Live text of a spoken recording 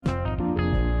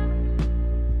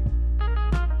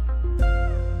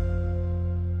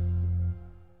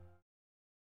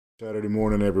Saturday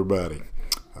morning, everybody.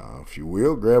 If you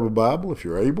will, grab a Bible if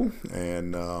you're able,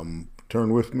 and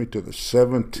turn with me to the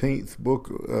 17th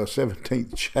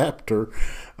chapter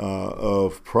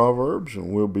of Proverbs,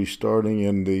 and we'll be starting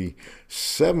in the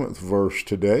 7th verse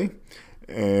today.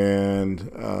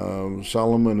 And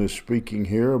Solomon is speaking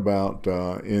here about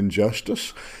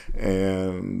injustice,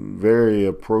 and very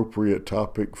appropriate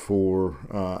topic for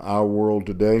our world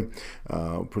today.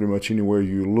 Pretty much anywhere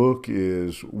you look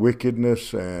is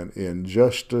wickedness and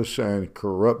injustice and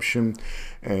corruption.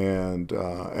 And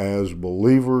as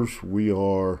believers, we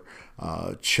are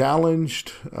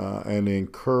challenged and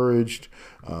encouraged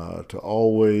to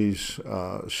always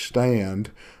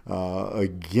stand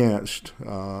against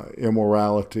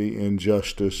immorality,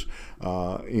 injustice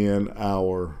in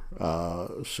our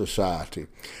society.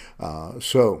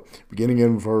 So, beginning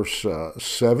in verse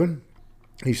 7,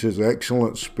 he says,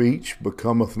 "Excellent speech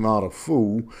becometh not a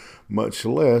fool, much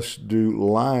less do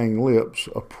lying lips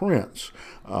a prince."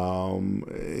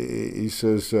 He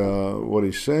says what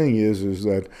he's saying is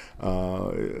that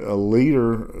a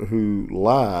leader who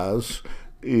lies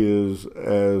is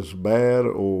as bad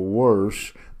or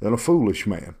worse than a foolish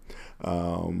man.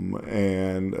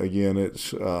 And again,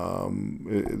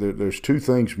 there's two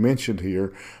things mentioned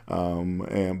here,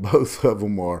 and both of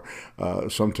them are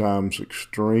sometimes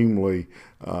extremely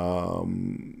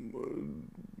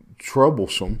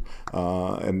troublesome,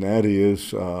 and that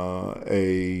is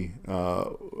a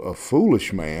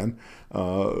foolish man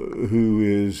who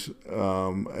is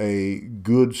a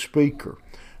good speaker.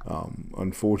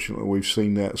 Unfortunately, we've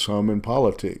seen that some in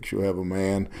politics. You have a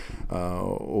man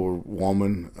or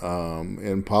woman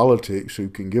in politics who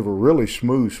can give a really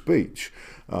smooth speech.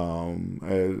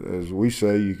 As we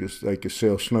say, they could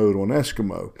sell snow to an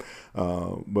Eskimo,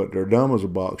 but they're dumb as a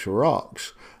box of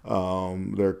rocks.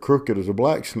 They're crooked as a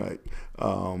black snake.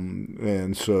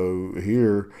 And so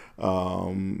here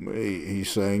he's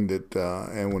saying that,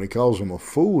 and when he calls him a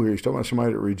fool here, he's talking about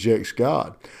somebody that rejects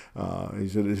God. He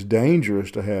said it's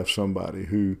dangerous to have somebody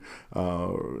who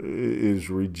is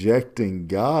rejecting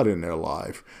God in their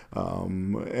life.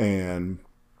 And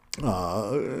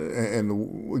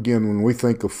again, when we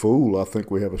think of fool, I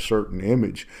think we have a certain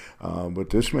image, but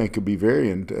this man could be very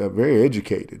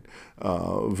educated,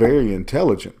 very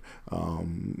intelligent,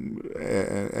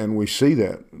 and we see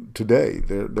that today.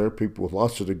 There are people with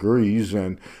lots of degrees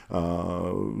and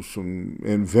some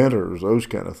inventors, those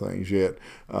kind of things. Yet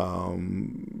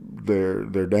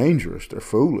they're dangerous. They're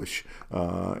foolish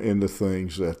in the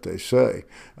things that they say.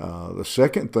 The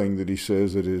second thing that he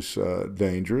says that is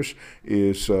dangerous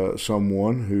is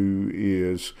someone who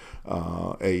is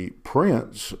a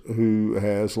prince who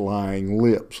has lying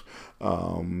lips.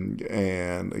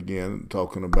 And again,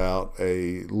 talking about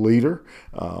a leader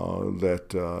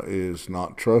that is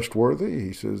not trustworthy,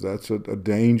 he says that's a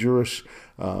dangerous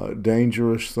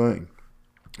thing.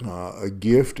 A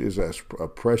gift is as a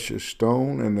precious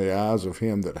stone in the eyes of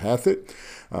him that hath it.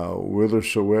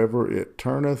 Whithersoever it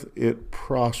turneth, it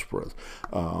prospereth.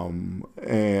 And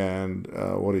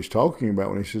what he's talking about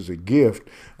when he says a gift,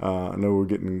 I know we're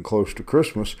getting close to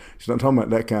Christmas. He's not talking about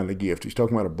that kind of gift. He's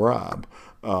talking about a bribe.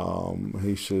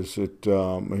 He says that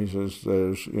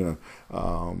there's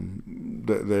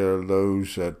there are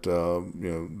those that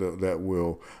that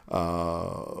will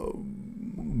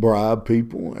bribe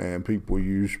people, and people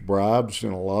use bribes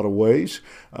in a lot of ways.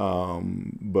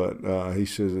 But he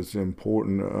says it's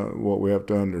important. What we have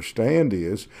to understand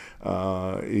is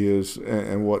this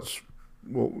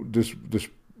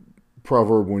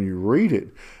proverb, when you read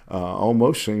it,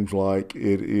 almost seems like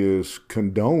it is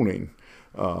condoning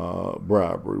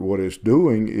bribery. What it's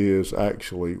doing is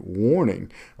actually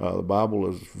warning. The Bible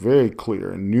is very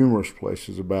clear in numerous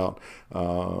places about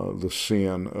the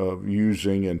sin of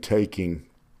using and taking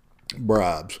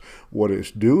bribes. What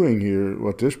it's doing here,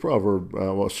 what this proverb,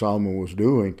 what Solomon was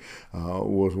doing,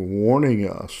 was warning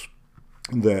us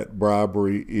that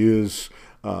bribery is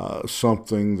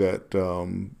something that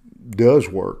does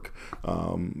work.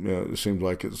 It seems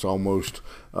like it's almost,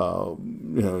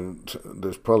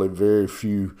 there's probably very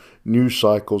few news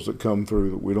cycles that come through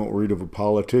that we don't read of a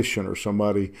politician or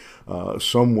somebody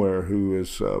somewhere who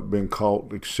has been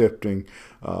caught accepting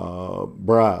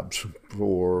bribes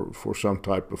for some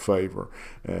type of favor.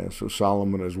 And so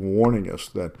Solomon is warning us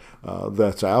that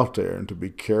that's out there, and to be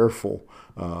careful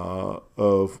of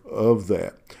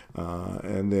that.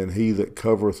 And then he that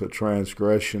covereth a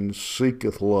transgression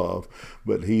seeketh love,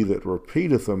 but he that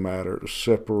repeateth a matter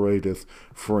separateth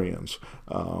friends.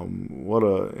 What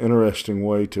an interesting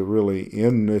way to really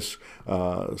end this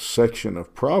section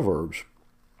of Proverbs.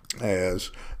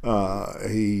 as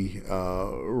he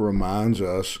reminds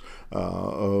us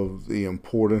of the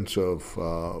importance of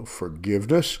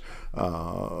forgiveness,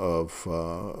 of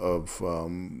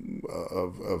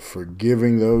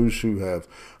forgiving those who have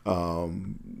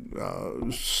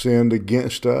sinned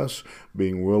against us,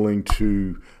 being willing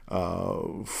to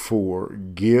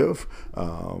forgive.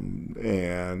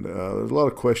 And there's a lot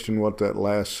of question what that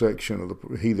last section of the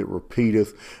he that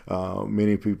repeateth.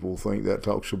 Many people think that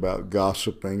talks about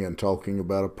gossiping and talking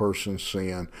about a person's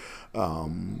sin.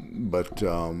 But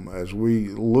as we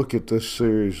look at this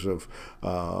series of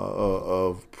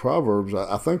Proverbs,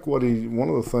 I think one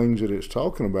of the things that it's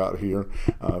talking about here,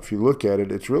 if you look at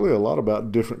it, it's really a lot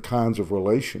about different kinds of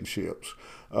relationships.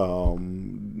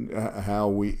 How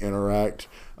we interact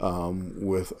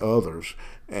with others.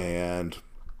 And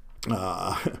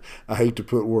I hate to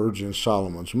put words in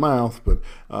Solomon's mouth, but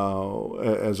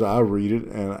as I read it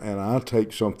and I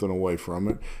take something away from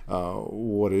it,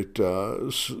 what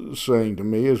it's saying to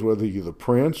me is whether you're the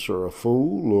prince or a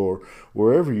fool or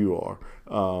wherever you are,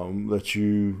 that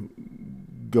you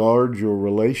guard your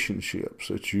relationships,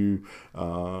 that you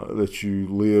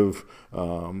live,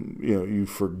 you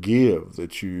forgive,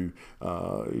 that you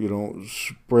don't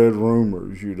spread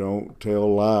rumors, you don't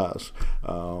tell lies,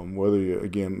 whether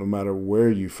again, no matter where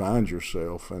you find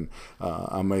yourself. And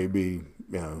I may be,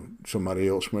 somebody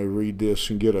else may read this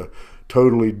and get a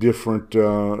totally different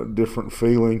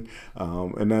feeling,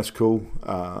 and that's cool.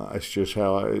 It's just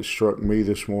how it struck me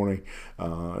this morning.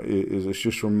 It's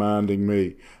just reminding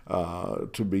me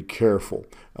to be careful.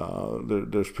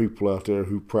 There's people out there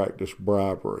who practice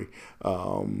bribery.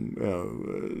 That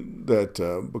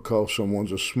because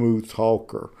someone's a smooth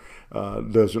talker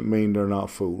doesn't mean they're not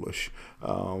foolish.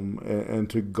 And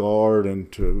to guard and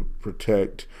to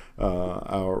protect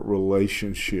our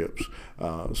relationships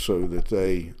so that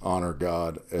they honor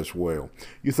God as well.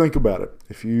 You think about it.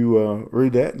 If you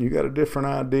read that and you got a different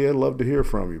idea, I'd love to hear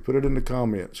from you. Put it in the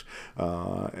comments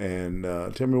and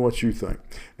tell me what you think.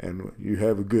 And you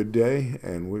have a good day,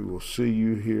 and we will see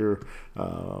you here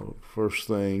first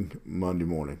thing Monday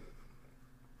morning.